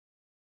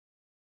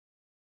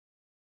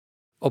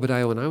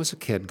Obadiah, when I was a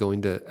kid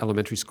going to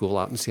elementary school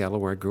out in Seattle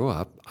where I grew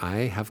up,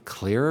 I have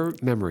clear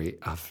memory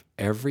of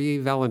every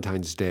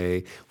Valentine's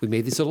Day. We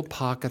made these little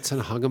pockets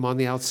and hung them on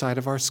the outside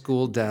of our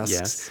school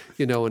desks,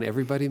 Yes. and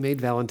everybody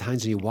made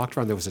Valentines and you walked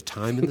around. There was a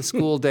time in the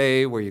school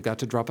day where you got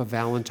to drop a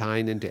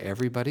Valentine into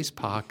everybody's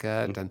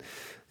pocket. And,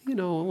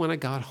 when I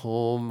got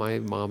home, my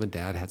mom and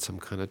dad had some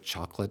kind of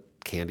chocolate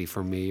candy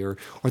for me or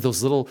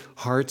those little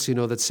hearts,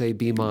 that say,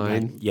 be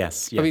mine.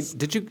 Yes. I mean,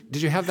 did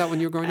you have that when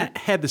you were growing up? I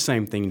had the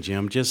same thing,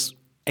 Jim, just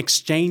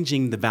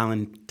exchanging the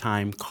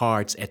Valentine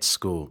cards at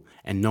school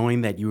and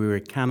knowing that you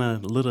were kind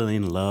of a little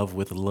in love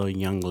with a little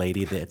young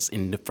lady that's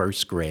in the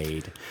first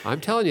grade.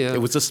 I'm telling you.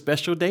 It was a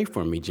special day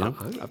for me, Jim.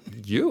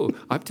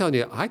 I'm telling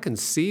you, I can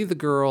see the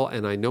girl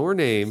and I know her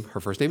name. Her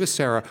first name is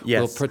Sarah.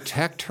 Yes. Will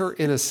protect her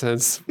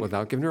innocence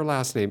without giving her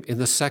last name in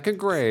the second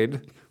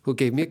grade who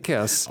gave me a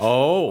kiss.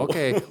 Oh.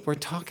 Okay, we're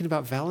talking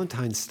about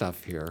Valentine's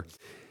stuff here.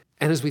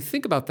 And as we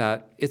think about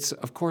that, it's,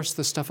 of course,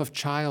 the stuff of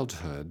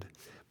childhood,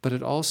 but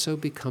it also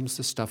becomes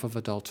the stuff of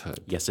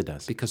adulthood. Yes, it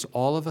does. Because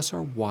all of us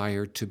are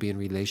wired to be in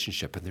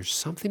relationship, and there's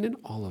something in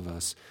all of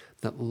us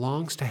that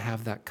longs to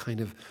have that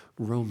kind of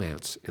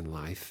romance in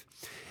life.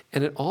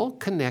 And it all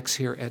connects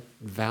here at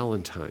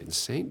Valentine's,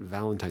 St.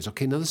 Valentine's.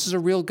 Okay, now this is a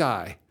real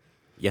guy.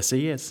 Yes,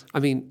 he is. I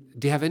mean,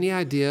 do you have any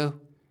idea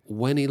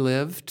when he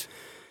lived?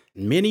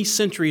 Many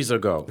centuries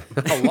ago.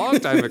 A long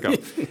time ago.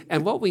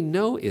 And what we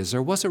know is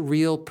there was a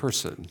real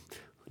person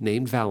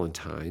named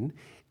Valentine,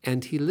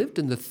 and he lived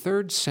in the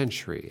 3rd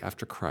century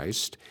after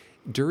Christ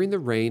during the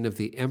reign of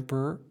the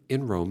emperor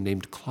in Rome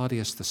named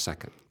Claudius II.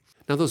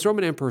 Now, those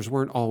Roman emperors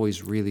weren't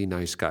always really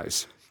nice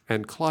guys.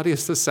 And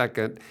Claudius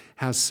II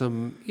has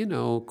some,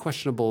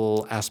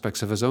 questionable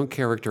aspects of his own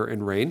character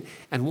and reign.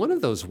 And one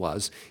of those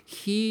was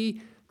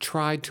he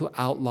tried to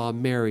outlaw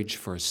marriage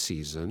for a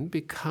season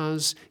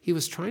because he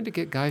was trying to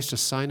get guys to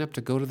sign up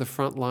to go to the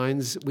front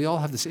lines. We all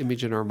have this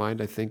image in our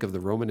mind, I think, of the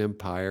Roman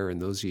Empire in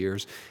those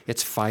years.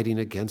 It's fighting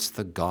against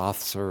the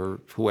Goths or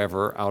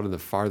whoever out in the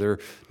farther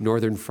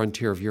northern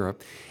frontier of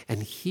Europe.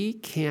 And he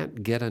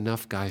can't get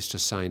enough guys to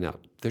sign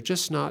up. They're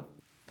just not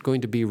going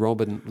to be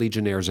Roman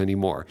legionnaires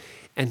anymore.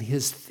 And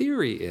his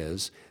theory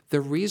is the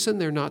reason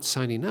they're not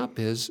signing up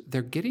is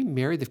they're getting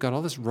married. They've got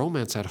all this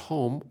romance at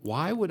home.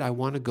 Why would I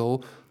want to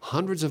go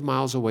hundreds of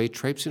miles away,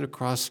 traipsing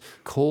across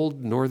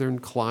cold northern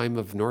clime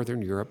of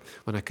northern Europe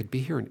when I could be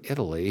here in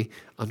Italy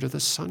under the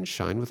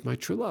sunshine with my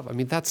true love? I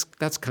mean, that's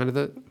kind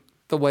of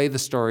the way the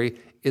story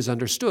is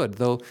understood.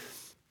 Though,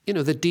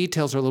 the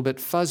details are a little bit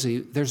fuzzy,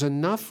 there's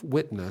enough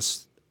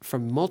witness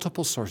from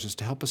multiple sources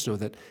to help us know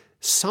that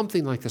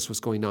something like this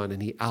was going on,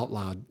 and he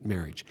outlawed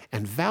marriage.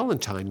 And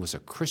Valentine was a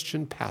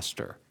Christian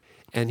pastor.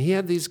 And he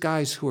had these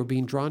guys who were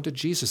being drawn to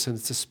Jesus. And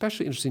it's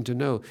especially interesting to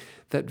know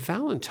that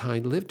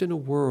Valentine lived in a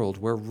world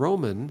where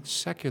Roman,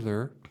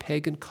 secular,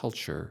 pagan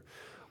culture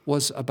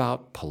was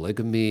about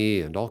polygamy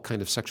and all kind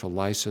of sexual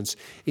license.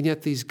 And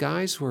yet these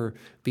guys were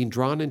being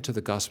drawn into the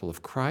gospel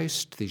of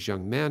Christ, these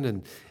young men,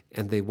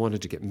 and they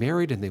wanted to get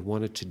married, and they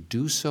wanted to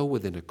do so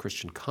within a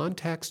Christian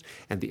context.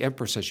 And the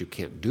emperor says, you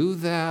can't do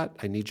that.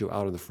 I need you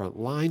out on the front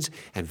lines.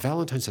 And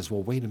Valentine says,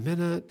 well, wait a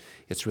minute.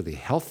 It's really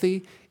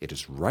healthy. It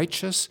is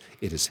righteous.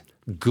 It is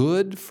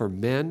good for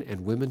men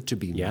and women to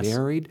be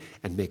married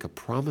and make a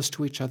promise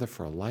to each other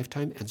for a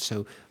lifetime. And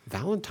so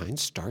Valentine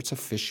starts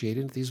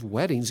officiating these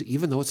weddings,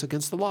 even though it's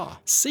against the law.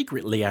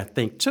 Secretly, I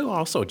think, too,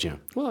 also, Jim.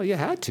 Well, you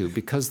had to,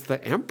 because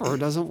the emperor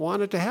doesn't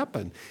want it to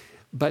happen.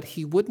 But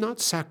he would not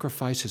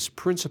sacrifice his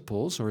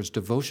principles or his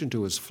devotion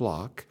to his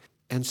flock,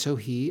 and so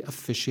he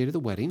officiated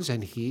the weddings,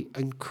 and he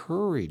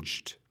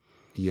encouraged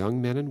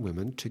young men and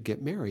women to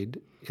get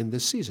married in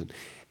this season.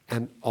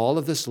 And all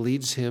of this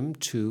leads him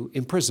to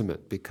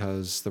imprisonment,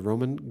 because the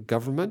Roman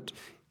government,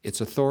 its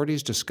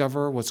authorities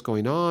discover what's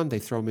going on, they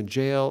throw him in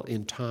jail.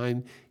 In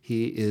time,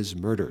 he is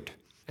murdered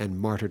and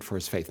martyred for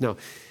his faith. Now,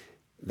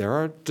 there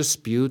are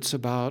disputes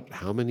about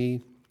how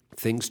many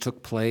things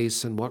took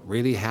place and what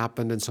really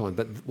happened and so on.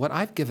 But what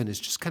I've given is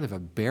just kind of a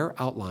bare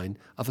outline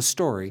of a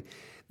story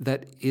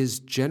that is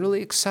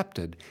generally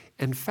accepted.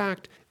 In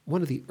fact,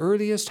 one of the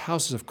earliest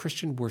houses of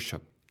Christian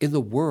worship in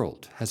the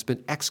world has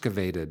been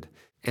excavated,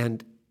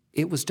 and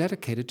it was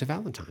dedicated to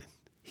Valentine.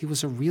 He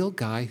was a real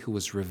guy who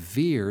was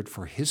revered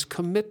for his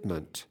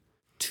commitment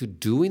to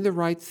doing the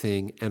right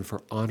thing and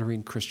for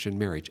honoring Christian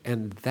marriage.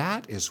 And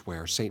that is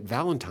where St.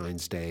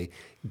 Valentine's Day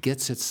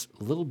gets its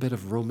little bit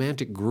of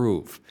romantic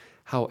groove.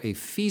 How a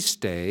feast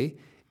day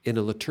in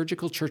a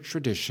liturgical church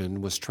tradition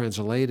was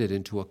translated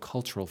into a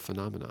cultural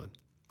phenomenon.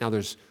 Now,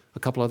 there's a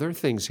couple other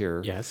things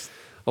here. Yes.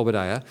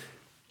 Obadiah.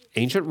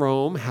 Ancient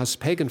Rome has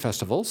pagan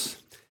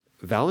festivals.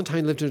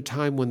 Valentine lived in a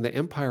time when the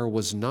empire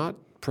was not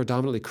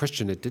predominantly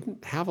Christian. It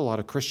didn't have a lot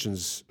of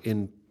Christians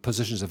in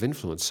positions of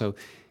influence, so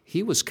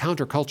he was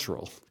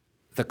countercultural.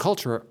 The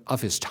culture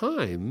of his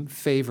time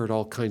favored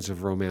all kinds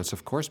of romance,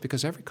 of course,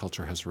 because every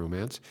culture has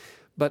romance,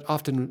 but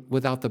often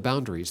without the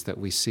boundaries that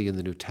we see in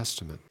the New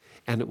Testament.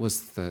 And it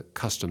was the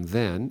custom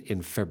then,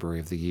 in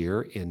February of the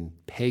year, in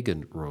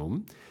pagan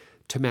Rome,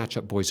 to match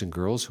up boys and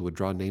girls who would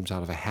draw names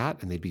out of a hat,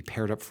 and they'd be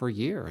paired up for a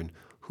year. And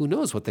who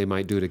knows what they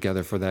might do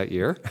together for that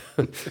year?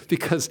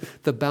 Because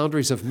the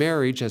boundaries of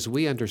marriage, as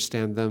we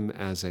understand them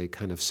as a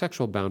kind of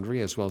sexual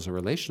boundary as well as a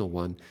relational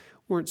one,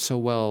 weren't so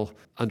well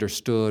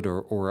understood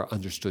or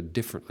understood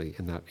differently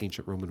in that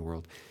ancient Roman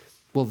world.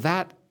 Well,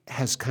 that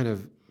has kind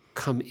of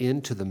come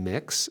into the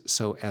mix.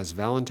 So as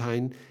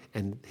Valentine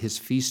and his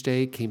feast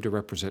day came to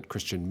represent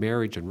Christian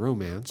marriage and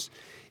romance,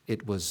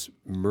 it was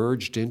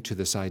merged into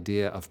this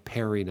idea of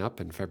pairing up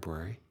in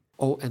February.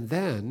 Oh, and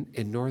then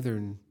in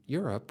Northern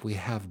Europe, we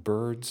have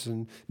birds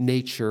and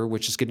nature,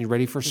 which is getting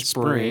ready for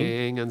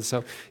spring. And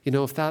so,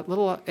 if that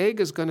little egg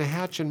is going to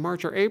hatch in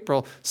March or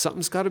April,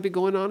 something's got to be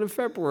going on in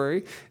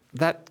February.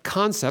 That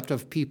concept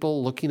of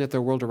people looking at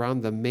their world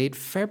around them made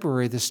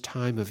February this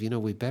time of,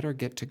 we better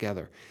get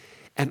together.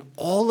 And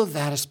all of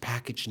that is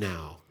packaged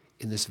now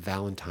in this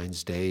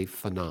Valentine's Day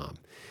phenom.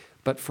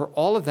 But for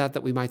all of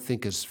that we might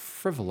think is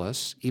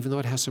frivolous, even though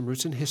it has some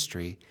roots in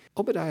history,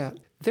 Obadiah,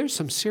 there's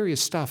some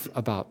serious stuff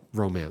about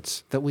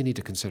romance that we need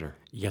to consider.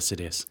 Yes, it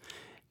is.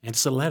 And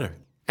it's a letter.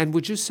 And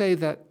would you say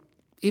that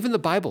even the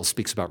Bible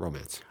speaks about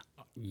romance?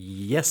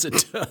 Yes,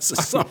 it does.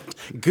 Some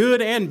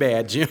good and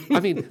bad, Jim.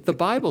 I mean, the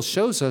Bible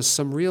shows us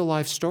some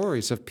real-life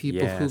stories of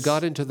people who Yes.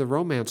 got into the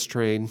romance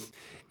train,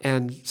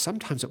 and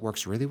sometimes it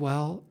works really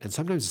well, and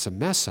sometimes it's a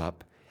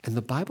mess-up. And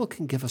the Bible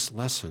can give us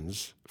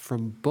lessons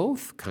from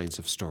both kinds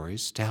of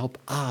stories to help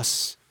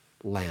us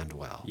land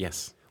well.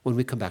 Yes. When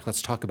we come back,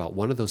 let's talk about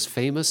one of those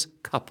famous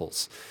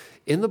couples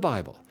in the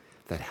Bible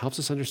that helps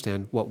us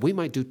understand what we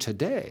might do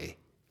today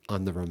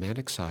on the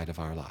romantic side of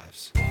our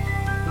lives.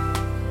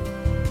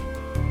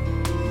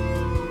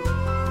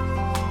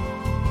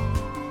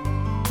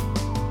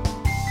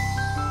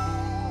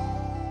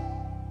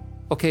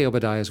 Okay,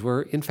 Obadiah, as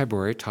we're in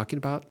February talking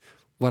about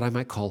what I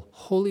might call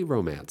holy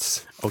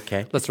romance.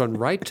 Okay. Let's run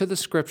right to the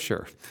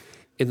scripture.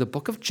 In the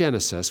book of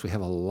Genesis, we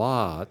have a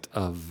lot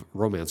of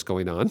romance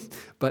going on.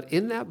 But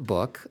in that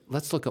book,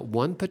 let's look at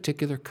one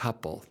particular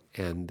couple.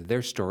 And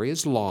their story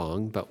is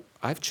long, but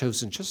I've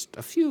chosen just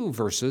a few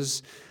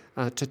verses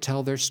to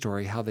tell their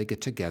story, how they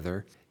get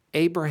together.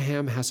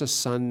 Abraham has a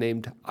son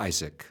named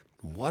Isaac.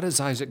 What is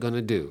Isaac going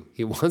to do?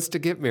 He wants to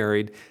get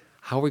married.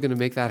 How are we going to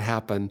make that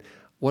happen?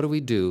 What do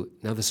we do?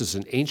 Now, this is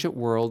an ancient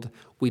world.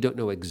 We don't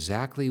know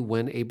exactly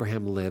when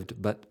Abraham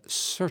lived, but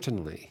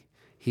certainly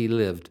he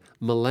lived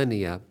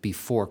millennia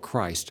before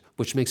Christ,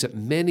 which makes it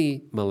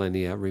many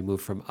millennia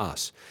removed from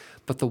us.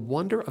 But the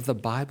wonder of the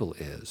Bible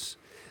is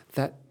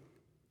that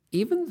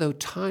even though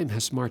time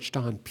has marched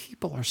on,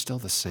 people are still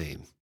the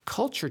same.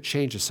 Culture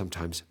changes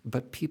sometimes,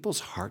 but people's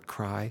heart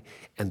cry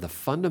and the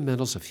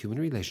fundamentals of human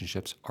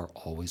relationships are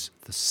always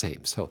the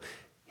same. So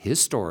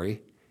his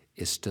story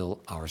is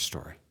still our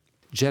story.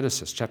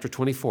 Genesis chapter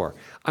 24.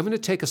 I'm going to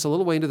take us a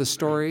little way into the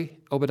story,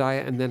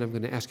 Obadiah, and then I'm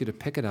going to ask you to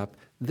pick it up.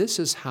 This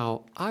is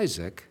how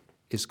Isaac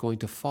is going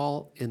to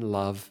fall in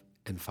love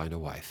and find a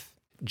wife.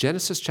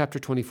 Genesis chapter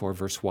 24,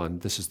 verse 1.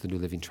 This is the New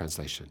Living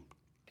Translation.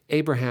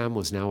 Abraham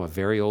was now a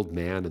very old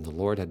man, and the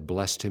Lord had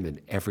blessed him in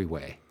every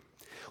way.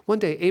 One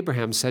day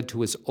Abraham said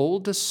to his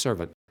oldest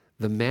servant,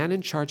 the man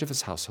in charge of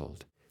his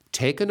household,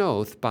 take an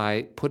oath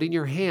by putting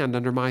your hand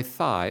under my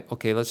thigh.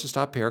 Okay, let's just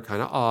stop here.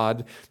 Kind of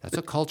odd. That's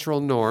a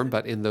cultural norm.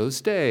 But in those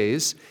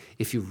days,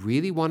 if you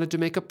really wanted to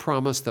make a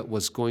promise that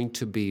was going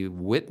to be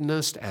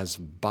witnessed as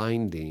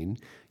binding,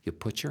 you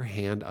put your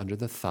hand under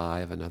the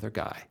thigh of another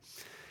guy.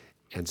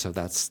 And so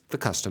that's the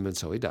custom, and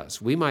so he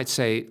does. We might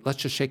say, let's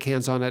just shake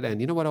hands on it. And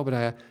you know what,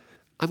 Obadiah?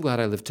 I'm glad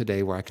I live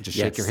today where I can just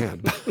shake your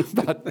hand.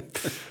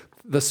 But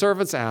the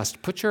servants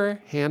asked, put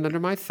your hand under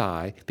my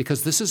thigh,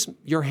 because this is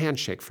your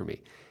handshake for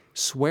me.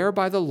 Swear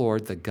by the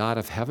Lord, the God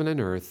of heaven and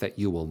earth, that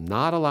you will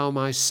not allow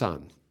my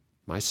son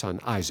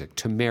Isaac,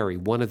 to marry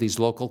one of these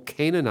local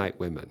Canaanite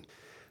women.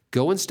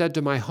 Go instead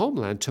to my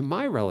homeland, to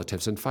my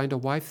relatives, and find a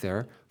wife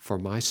there for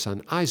my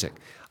son Isaac.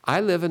 I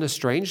live in a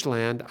strange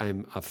land.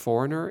 I'm a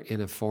foreigner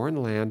in a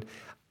foreign land.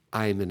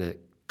 I'm in a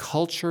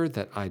culture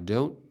that I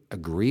don't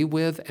agree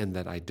with and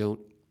that I don't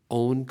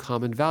own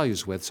common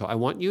values with. So I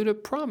want you to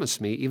promise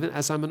me, even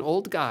as I'm an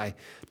old guy,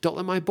 don't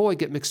let my boy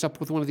get mixed up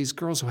with one of these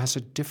girls who has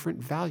a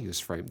different values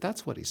frame.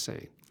 That's what he's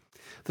saying.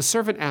 The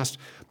servant asked,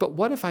 but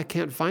what if I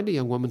can't find a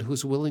young woman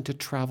who's willing to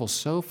travel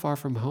so far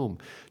from home?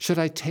 Should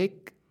I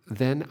take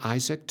then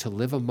Isaac to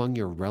live among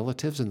your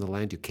relatives in the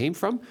land you came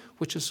from,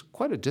 which is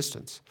quite a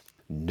distance?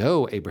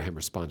 No, Abraham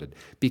responded.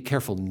 Be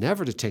careful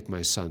never to take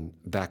my son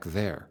back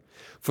there.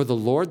 For the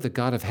Lord, the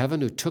God of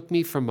heaven, who took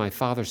me from my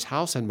father's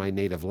house and my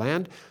native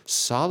land,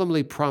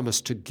 solemnly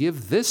promised to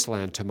give this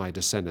land to my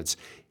descendants.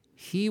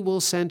 He will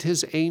send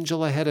his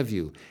angel ahead of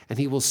you, and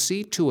he will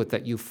see to it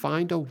that you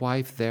find a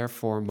wife there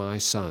for my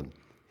son.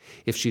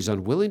 If she's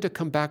unwilling to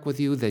come back with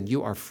you, then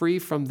you are free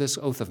from this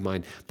oath of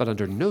mine, but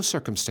under no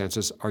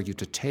circumstances are you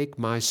to take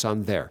my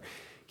son there.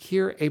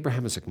 Here,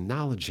 Abraham is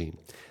acknowledging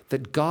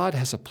that God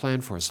has a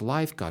plan for his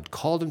life. God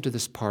called him to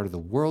this part of the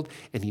world,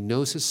 and he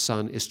knows his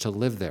son is to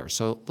live there.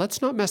 So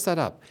let's not mess that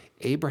up.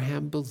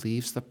 Abraham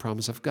believes the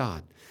promise of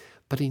God,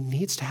 but he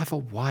needs to have a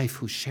wife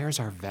who shares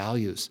our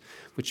values,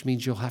 which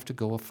means you'll have to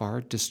go a far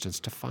distance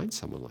to find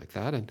someone like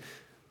that. And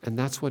And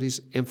that's what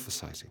he's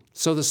emphasizing.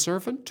 So the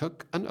servant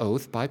took an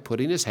oath by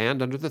putting his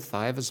hand under the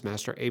thigh of his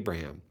master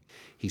Abraham.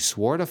 He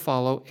swore to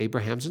follow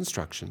Abraham's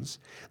instructions.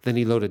 Then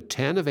he loaded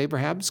 10 of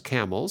Abraham's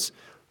camels.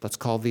 Let's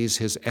call these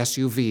his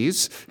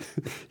SUVs.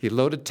 He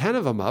loaded 10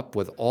 of them up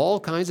with all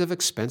kinds of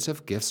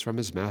expensive gifts from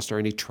his master,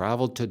 and he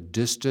traveled to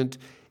distant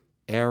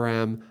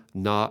Aram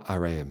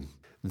Naharaim.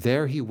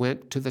 There he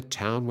went to the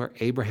town where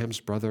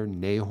Abraham's brother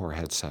Nahor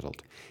had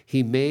settled.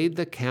 He made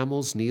the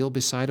camels kneel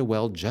beside a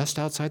well just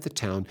outside the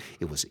town.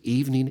 It was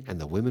evening,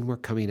 and the women were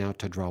coming out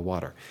to draw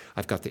water.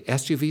 I've got the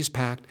SUVs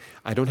packed.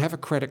 I don't have a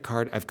credit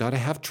card. I've got to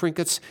have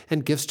trinkets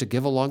and gifts to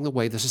give along the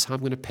way. This is how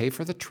I'm going to pay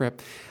for the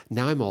trip.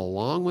 Now I'm a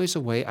long ways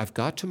away. I've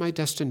got to my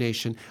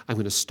destination. I'm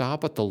going to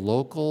stop at the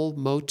local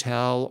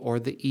motel or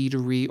the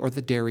eatery or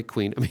the Dairy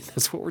Queen. I mean,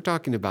 that's what we're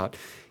talking about.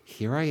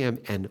 Here I am,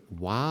 and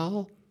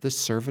while the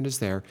servant is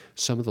there,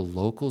 some of the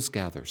locals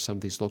gather. Some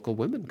of these local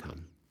women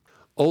come.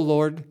 O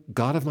Lord,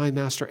 God of my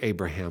master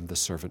Abraham, the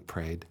servant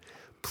prayed,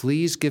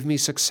 please give me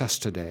success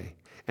today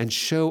and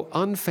show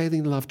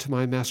unfailing love to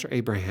my master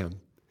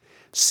Abraham.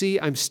 See,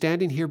 I'm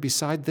standing here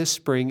beside this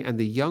spring, and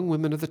the young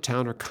women of the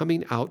town are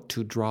coming out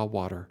to draw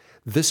water.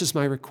 This is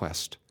my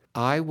request.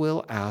 I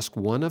will ask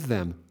one of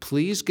them,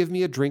 please give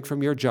me a drink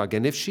from your jug.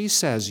 And if she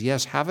says,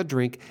 yes, have a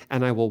drink,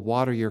 and I will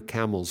water your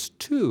camels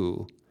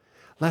too,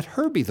 let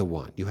her be the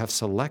one you have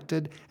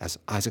selected as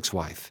Isaac's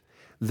wife.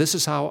 This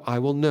is how I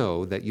will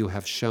know that you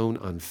have shown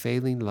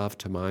unfailing love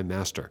to my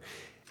master.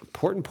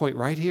 Important point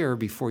right here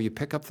before you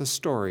pick up the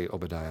story,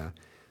 Obadiah.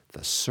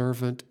 The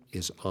servant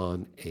is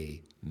on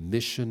a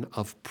mission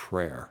of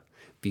prayer.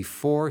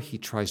 Before he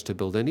tries to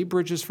build any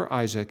bridges for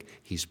Isaac,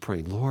 he's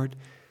praying, Lord,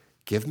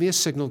 give me a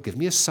signal, give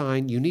me a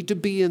sign. You need to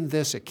be in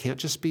this. It can't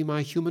just be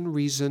my human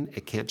reason.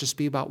 It can't just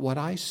be about what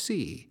I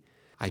see.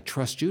 I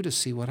trust you to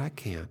see what I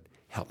can't.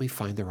 Help me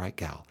find the right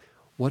gal.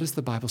 What does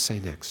the Bible say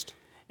next?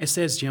 It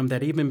says, Jim,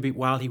 that even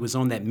while he was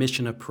on that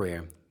mission of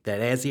prayer, that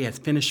as he had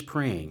finished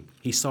praying,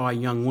 he saw a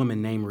young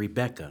woman named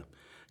Rebekah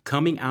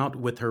coming out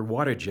with her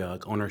water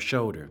jug on her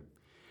shoulder.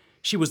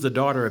 She was the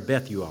daughter of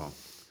Bethuel,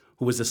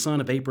 who was the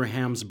son of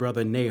Abraham's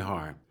brother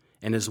Nahor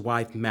and his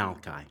wife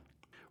Milcah.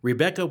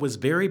 Rebekah was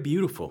very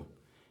beautiful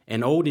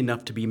and old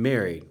enough to be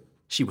married.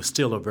 She was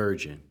still a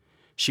virgin.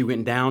 She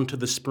went down to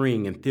the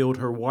spring and filled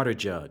her water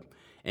jug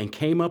and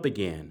came up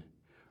again.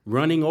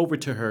 Running over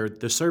to her,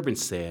 the servant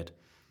said,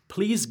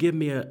 please give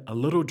me a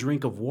little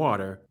drink of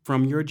water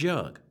from your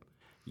jug.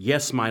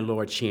 Yes, my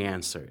lord, she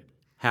answered,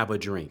 have a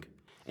drink.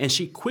 And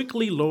she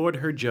quickly lowered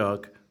her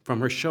jug from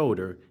her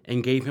shoulder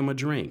and gave him a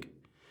drink.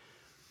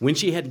 When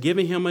she had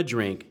given him a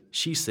drink,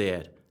 she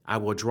said, I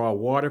will draw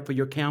water for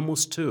your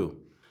camels too,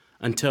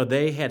 until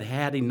they had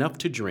had enough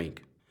to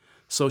drink.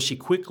 So she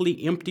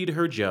quickly emptied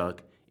her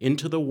jug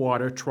into the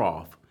water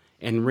trough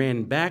and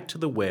ran back to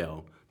the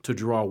well to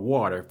draw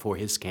water for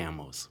his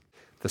camels.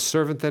 The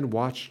servant then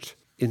watched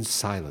in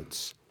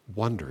silence,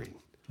 wondering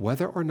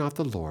whether or not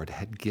the Lord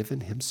had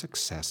given him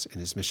success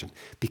in his mission,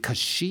 because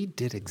she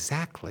did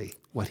exactly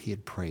what he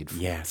had prayed for.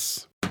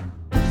 Yes.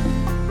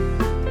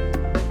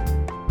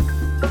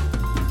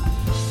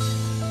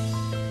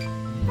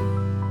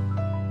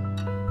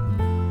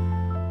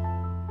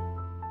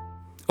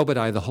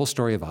 Obadiah, the whole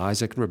story of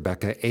Isaac and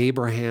Rebekah,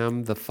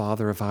 Abraham, the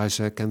father of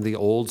Isaac, and the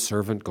old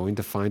servant going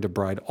to find a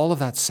bride, all of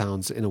that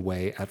sounds, in a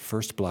way, at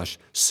first blush,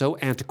 so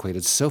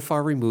antiquated, so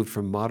far removed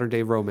from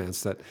modern-day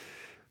romance that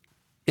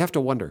you have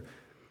to wonder,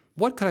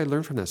 what could I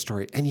learn from that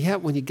story? And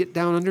yet, when you get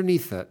down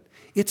underneath it,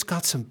 it's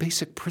got some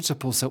basic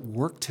principles that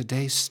work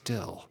today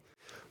still.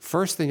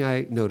 First thing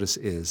I notice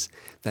is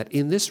that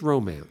in this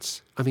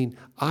romance,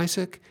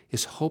 Isaac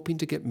is hoping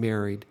to get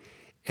married,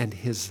 and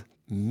his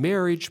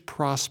marriage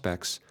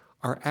prospects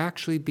are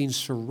actually being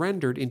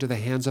surrendered into the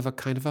hands of a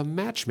kind of a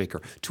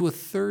matchmaker, to a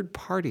third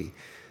party.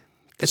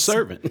 A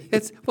servant.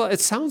 It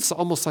sounds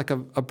almost like a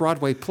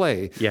Broadway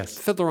play. Yes.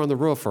 Fiddler on the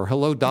Roof or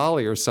Hello,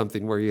 Dolly or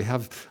something, where you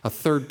have a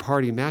third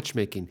party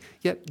matchmaking.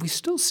 Yet we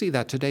still see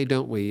that today,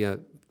 don't we?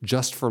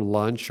 Just for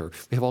Lunch, or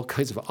we have all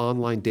kinds of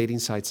online dating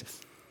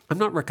sites. I'm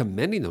not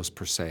recommending those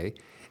per se,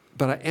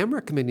 but I am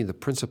recommending the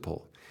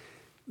principle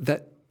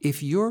that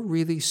if you're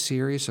really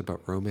serious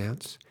about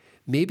romance,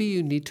 maybe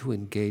you need to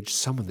engage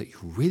someone that you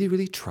really,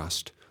 really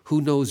trust,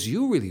 who knows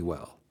you really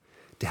well,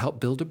 to help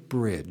build a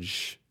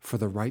bridge for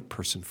the right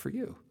person for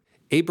you.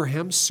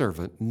 Abraham's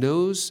servant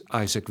knows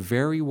Isaac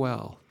very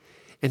well,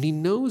 and he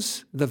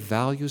knows the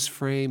values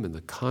frame and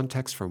the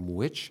context from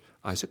which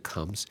Isaac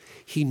comes.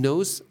 He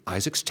knows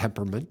Isaac's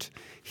temperament.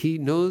 He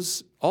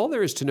knows all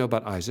there is to know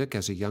about Isaac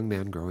as a young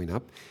man growing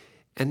up.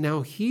 And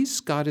now he's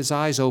got his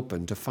eyes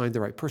open to find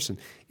the right person.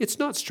 It's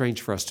not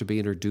strange for us to be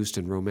introduced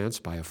in romance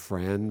by a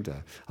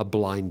friend, a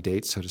blind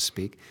date, so to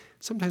speak.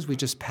 Sometimes we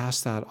just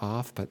pass that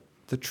off, but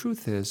the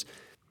truth is,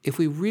 if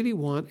we really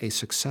want a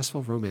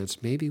successful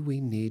romance, maybe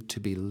we need to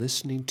be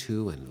listening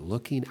to and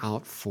looking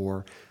out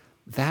for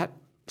that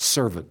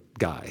servant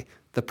guy,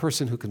 the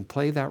person who can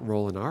play that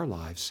role in our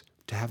lives,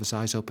 to have his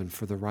eyes open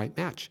for the right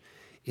match.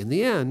 In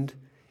the end,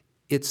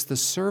 it's the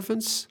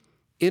servant's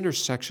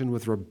intersection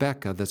with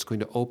Rebekah that's going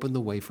to open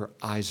the way for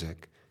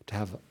Isaac to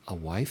have a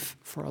wife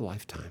for a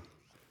lifetime.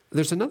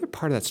 There's another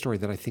part of that story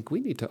that I think we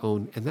need to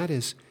own, and that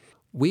is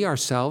we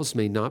ourselves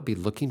may not be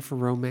looking for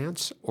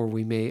romance, or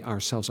we may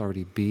ourselves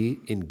already be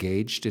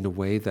engaged in a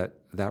way that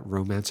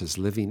romance is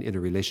living in a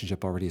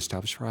relationship already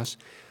established for us,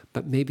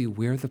 but maybe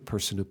we're the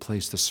person who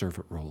plays the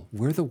servant role.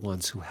 We're the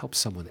ones who help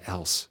someone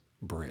else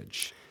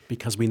bridge.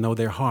 Because we know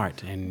their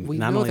heart. And We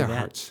not know only their that,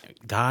 hearts.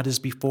 God is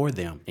before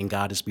them and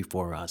God is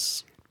before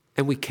us.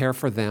 And we care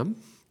for them,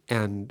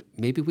 and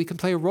maybe we can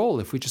play a role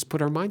if we just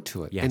put our mind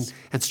to it. Yes.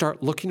 And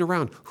start looking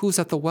around. Who's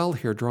at the well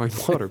here drawing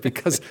water?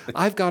 Because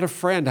I've got a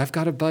friend, I've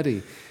got a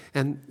buddy.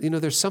 And,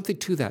 there's something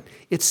to that.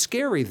 It's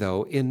scary,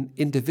 though, in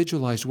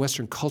individualized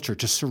Western culture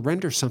to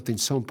surrender something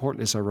so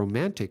important as a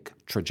romantic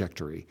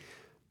trajectory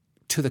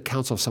to the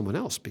counsel of someone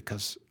else,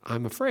 because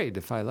I'm afraid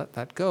if I let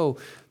that go,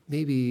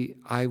 maybe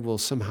I will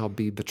somehow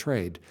be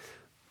betrayed.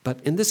 But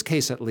in this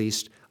case, at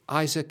least,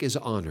 Isaac is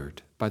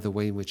honored by the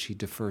way in which he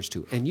defers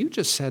to. And you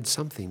just said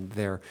something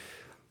there,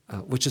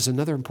 which is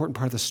another important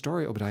part of the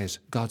story, Obadiah, is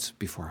God's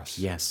before us.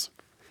 Yes.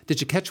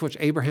 Did you catch what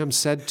Abraham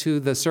said to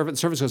the servant?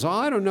 The servant goes,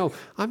 I don't know.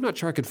 I'm not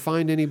sure I could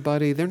find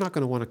anybody. They're not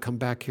going to want to come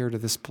back here to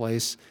this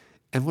place.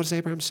 And what does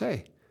Abraham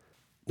say?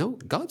 No,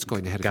 God's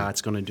going ahead of you.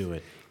 God's going to do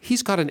it.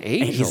 He's got an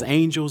angel. And his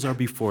angels are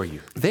before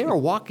you. They are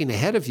walking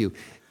ahead of you.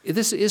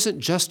 This isn't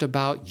just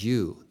about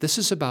you. This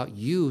is about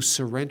you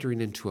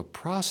surrendering into a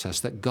process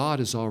that God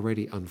is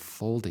already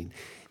unfolding.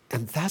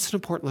 And that's an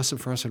important lesson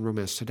for us in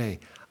romance today.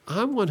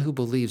 I'm one who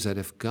believes that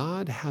if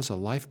God has a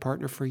life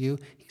partner for you,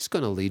 he's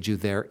going to lead you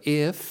there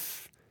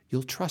if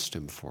you'll trust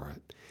him for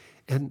it.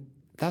 And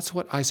that's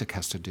what Isaac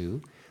has to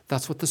do.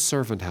 That's what the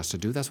servant has to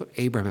do. That's what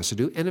Abraham has to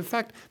do. And in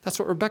fact, that's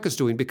what Rebekah's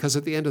doing, because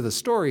at the end of the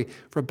story,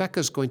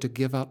 Rebekah's going to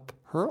give up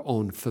her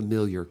own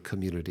familiar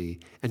community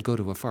and go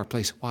to a far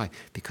place. Why?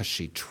 Because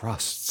she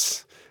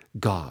trusts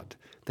God,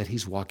 that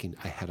he's walking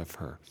ahead of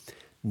her.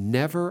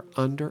 Never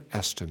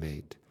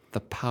underestimate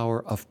the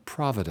power of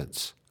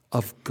providence,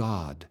 of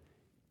God,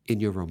 in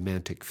your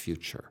romantic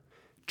future.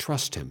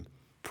 Trust him,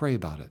 pray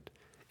about it,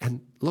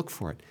 and look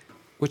for it.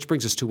 Which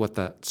brings us to what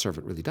that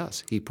servant really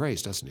does. He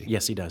prays, doesn't he?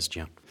 Yes, he does,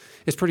 Jim.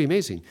 It's pretty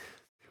amazing.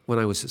 When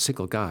I was a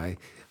single guy,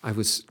 I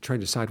was trying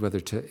to decide whether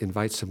to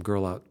invite some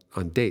girl out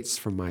on dates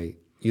from my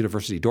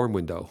university dorm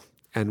window.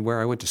 And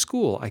where I went to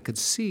school, I could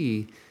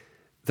see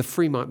the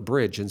Fremont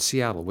Bridge in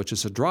Seattle, which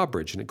is a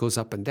drawbridge, and it goes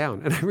up and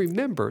down. And I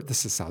remember,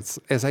 sounds,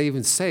 as I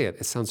even say it,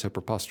 it sounds so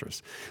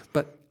preposterous.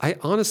 But I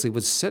honestly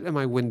would sit in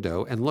my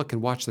window and look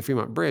and watch the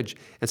Fremont Bridge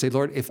and say,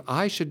 Lord, if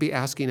I should be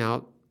asking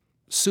out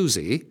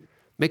Susie,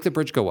 make the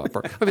bridge go up.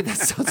 Or, I mean, that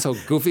sounds so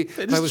goofy.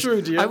 It is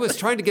true, Jim. I was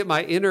trying to get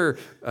my inner,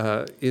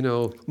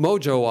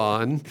 mojo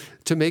on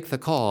to make the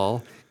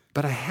call,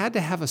 but I had to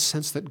have a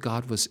sense that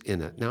God was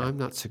in it. Now, I'm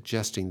not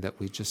suggesting that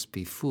we just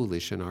be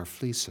foolish in our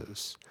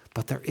fleeces,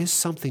 but there is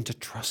something to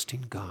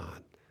trusting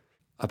God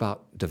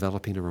about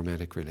developing a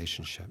romantic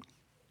relationship.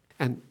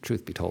 And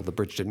truth be told, the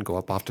bridge didn't go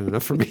up often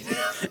enough for me to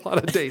have a lot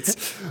of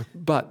dates.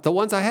 But the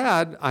ones I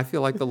had, I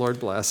feel like the Lord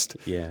blessed.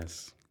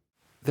 Yes.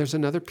 There's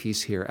another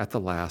piece here at the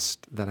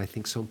last that I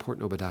think is so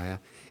important, Obadiah.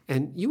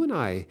 And you and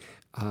I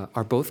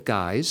are both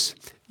guys.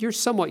 You're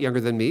somewhat younger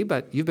than me,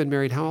 but you've been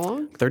married how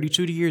long?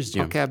 32 years,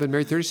 Jim. Okay, I've been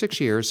married 36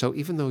 years. So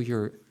even though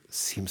you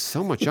seem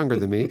so much younger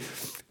than me,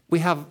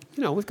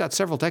 we've got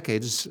several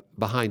decades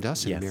behind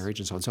us in Yes. marriage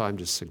and so on. So I'm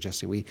just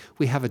suggesting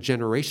we have a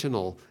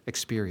generational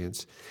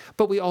experience.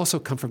 But we also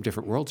come from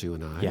different worlds, you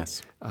and I.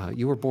 Yes.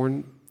 You were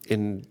born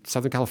in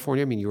Southern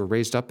California. I mean, you were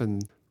raised up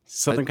in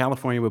Southern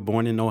California. We're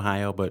born in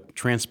Ohio, but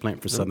transplant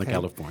for Southern Okay.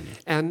 California.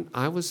 And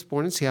I was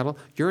born in Seattle.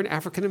 You're an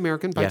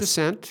African-American by Yes.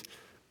 descent.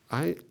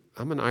 I'm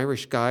an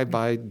Irish guy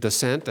by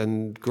descent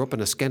and grew up in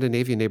a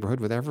Scandinavian neighborhood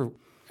where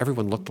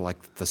everyone looked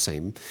like the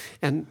same.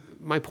 And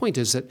my point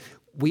is that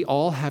we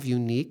all have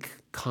unique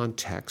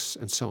contexts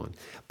and so on.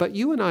 But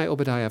you and I,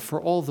 Obadiah,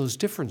 for all those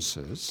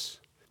differences,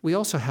 we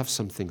also have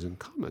some things in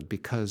common,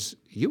 because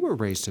you were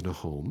raised in a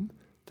home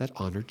that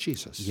honored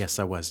Jesus. Yes,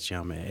 I was,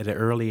 Jim. At an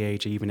early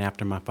age, even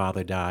after my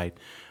father died,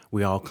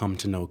 we all come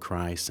to know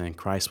Christ, and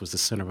Christ was the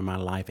center of my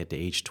life at the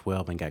age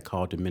 12 and got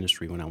called to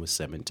ministry when I was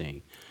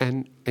 17.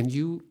 And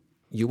you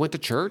went to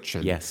church,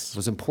 and Yes. it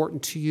was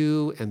important to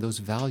you, and those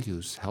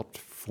values helped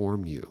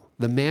form you.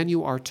 The man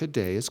you are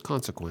today is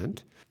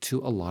consequent to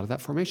a lot of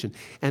that formation.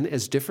 And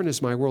as different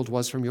as my world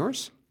was from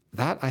yours,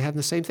 that I had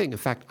the same thing. In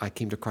fact, I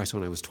came to Christ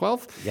when I was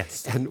 12.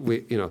 Yes. And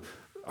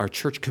our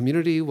church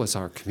community was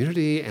our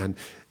community, and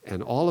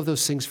all of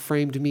those things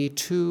framed me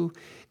too.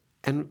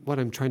 And what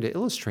I'm trying to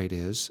illustrate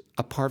is,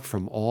 apart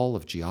from all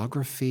of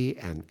geography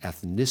and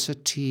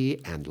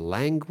ethnicity and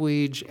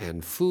language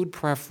and food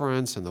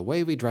preference and the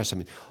way we dress, I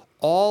mean,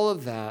 all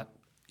of that,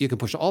 you can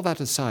push all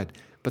that aside,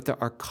 but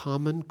there are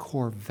common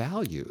core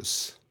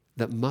values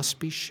that must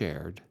be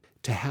shared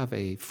to have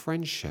a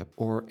friendship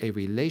or a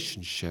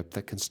relationship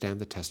that can stand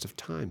the test of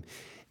time.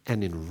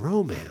 And in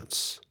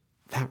romance,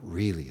 that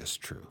really is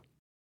true.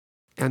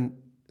 And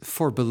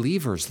for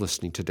believers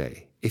listening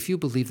today, if you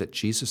believe that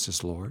Jesus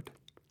is Lord,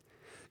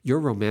 your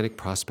romantic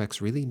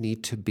prospects really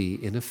need to be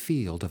in a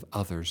field of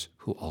others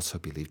who also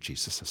believe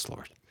Jesus is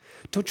Lord.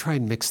 Don't try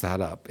and mix that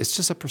up. It's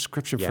just a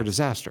prescription for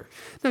disaster.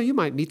 Now, you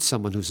might meet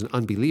someone who's an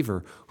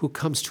unbeliever who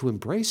comes to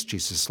embrace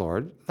Jesus,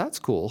 Lord. That's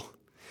cool.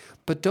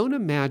 But don't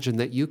imagine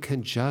that you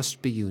can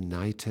just be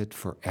united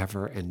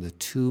forever and the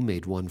two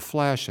made one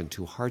flesh and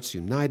two hearts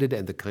united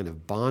and the kind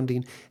of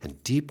bonding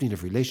and deepening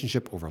of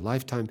relationship over a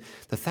lifetime,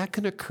 that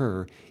can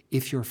occur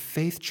if your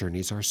faith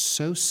journeys are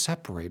so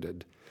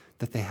separated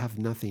that they have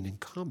nothing in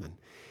common.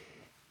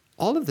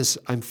 All of this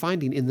I'm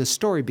finding in this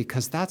story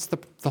because that's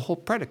the whole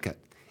predicate.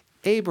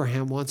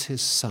 Abraham wants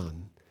his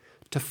son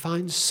to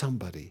find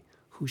somebody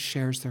who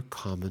shares their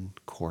common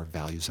core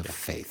values of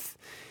faith.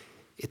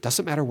 It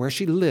doesn't matter where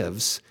she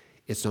lives.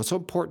 It's not so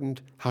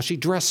important how she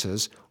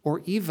dresses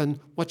or even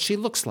what she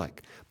looks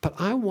like. But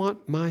I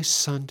want my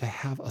son to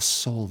have a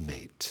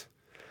soulmate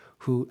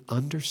who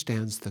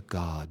understands the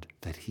God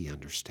that he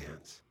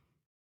understands.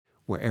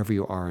 Wherever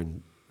you are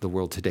in the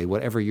world today,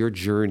 whatever your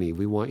journey,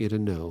 we want you to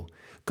know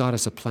God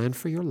has a plan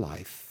for your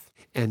life,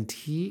 and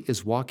he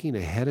is walking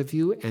ahead of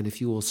you, and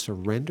if you will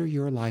surrender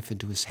your life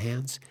into his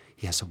hands,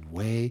 he has a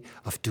way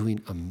of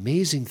doing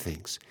amazing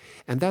things.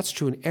 And that's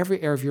true in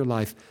every area of your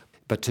life.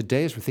 But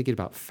today, as we're thinking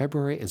about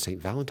February and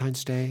St.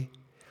 Valentine's Day,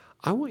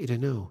 I want you to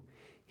know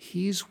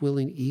he's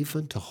willing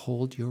even to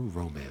hold your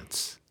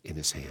romance in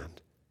his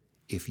hand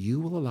if you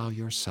will allow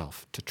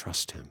yourself to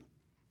trust him.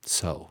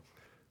 So,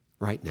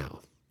 right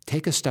now,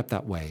 take a step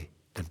that way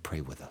and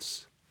pray with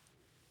us.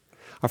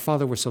 Our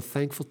Father, we're so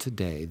thankful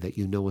today that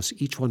you know us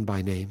each one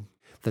by name,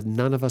 that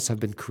none of us have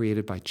been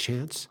created by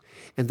chance,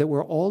 and that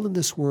we're all in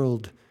this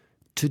world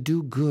to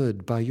do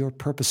good by your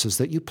purposes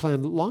that you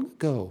planned long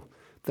ago,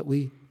 that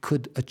we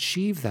could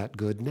achieve that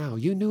good now.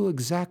 You knew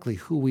exactly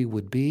who we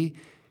would be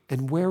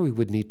and where we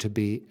would need to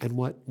be and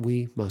what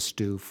we must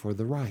do for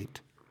the right.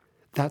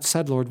 That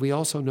said, Lord, we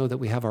also know that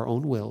we have our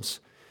own wills,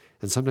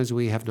 and sometimes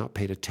we have not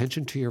paid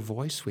attention to your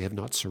voice, we have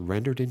not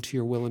surrendered into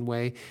your will and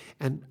way,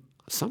 and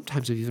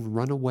sometimes we've even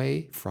run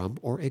away from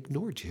or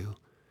ignored you.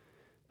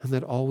 And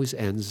that always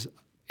ends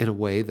in a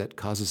way that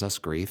causes us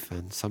grief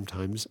and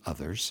sometimes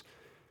others.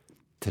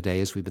 Today,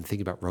 as we've been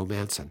thinking about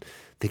romance and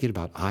thinking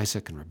about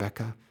Isaac and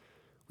Rebekah,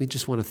 we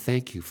just want to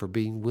thank you for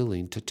being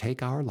willing to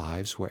take our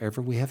lives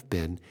wherever we have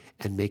been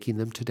and making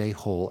them today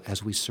whole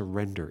as we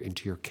surrender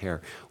into your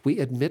care. We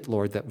admit,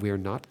 Lord, that we are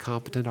not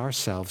competent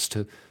ourselves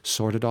to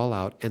sort it all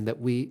out and that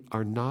we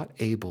are not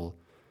able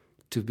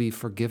to be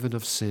forgiven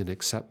of sin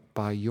except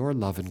by your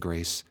love and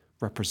grace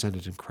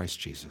represented in Christ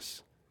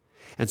Jesus.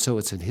 And so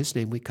it's in his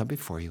name we come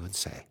before you and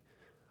say,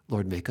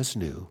 Lord, make us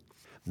new,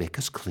 make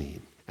us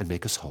clean, and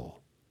make us whole.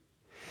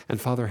 And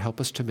Father,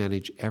 help us to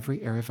manage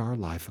every area of our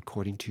life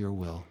according to your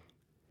will.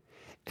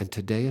 And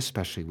today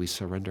especially we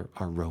surrender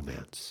our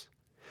romance,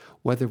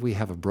 whether we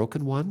have a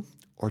broken one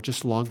or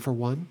just long for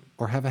one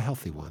or have a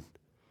healthy one.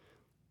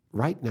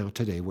 Right now,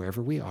 today,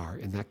 wherever we are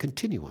in that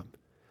continuum,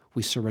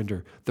 we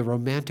surrender the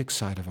romantic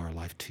side of our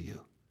life to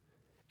you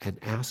and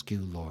ask you,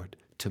 Lord,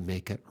 to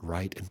make it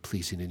right and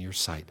pleasing in your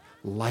sight,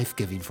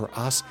 life-giving for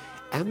us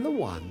and the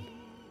one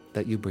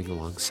that you bring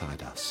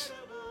alongside us.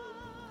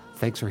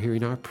 Thanks for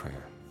hearing our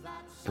prayer,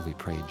 and we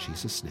pray in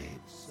Jesus'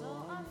 name.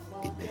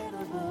 Amen.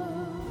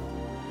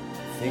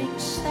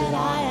 Thinks that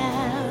I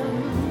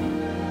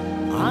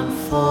am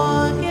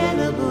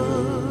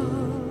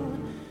unforgettable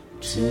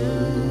too.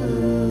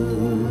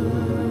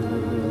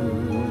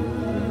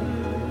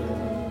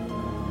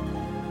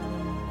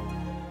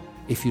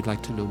 If you'd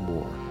like to know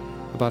more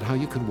about how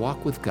you can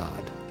walk with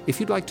God, if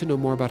you'd like to know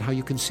more about how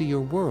you can see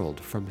your world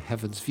from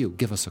heaven's view,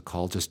 give us a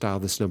call. Just dial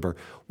this number,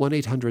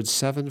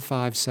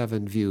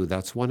 1-800-757-VIEW.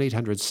 That's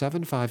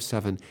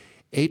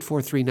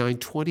 1-800-757-8439,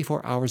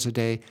 24 hours a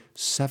day,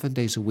 7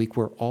 days a week.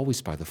 We're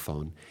always by the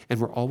phone, and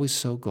we're always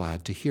so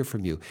glad to hear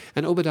from you.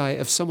 And Obadiah,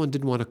 if someone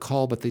didn't want to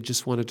call, but they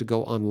just wanted to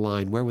go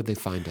online, where would they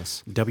find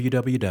us?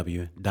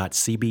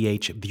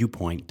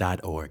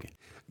 www.cbhviewpoint.org.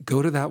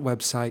 Go to that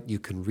website. You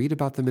can read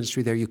about the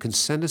ministry there. You can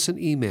send us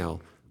an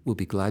email. We'll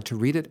be glad to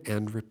read it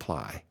and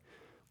reply.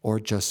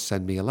 Or just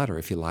send me a letter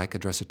if you like.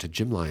 Address it to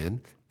Jim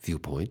Lyon,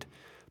 Viewpoint,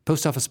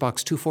 Post Office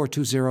Box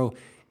 2420,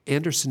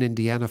 Anderson,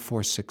 Indiana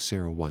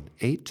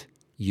 46018,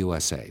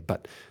 USA.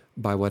 But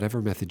by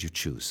whatever method you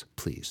choose,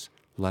 please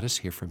let us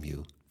hear from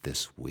you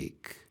this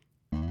week.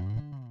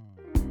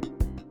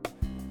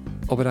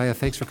 Obadiah,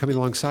 thanks for coming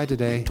alongside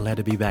today. Glad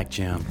to be back,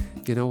 Jim.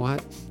 You know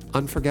what?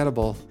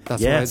 Unforgettable.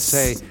 That's what I'd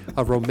say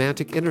a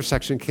romantic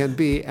intersection can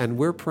be. And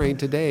we're praying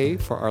today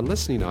for our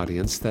listening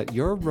audience that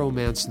your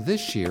romance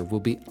this year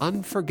will be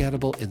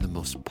unforgettable in the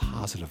most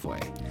positive way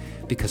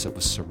because it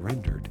was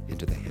surrendered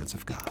into the hands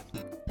of God.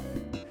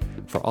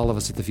 For all of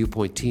us at the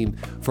Viewpoint team,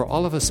 for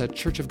all of us at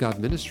Church of God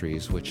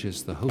Ministries, which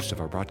is the host of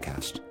our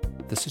broadcast,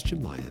 this is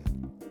Jim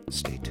Lyon.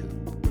 Stay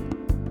tuned.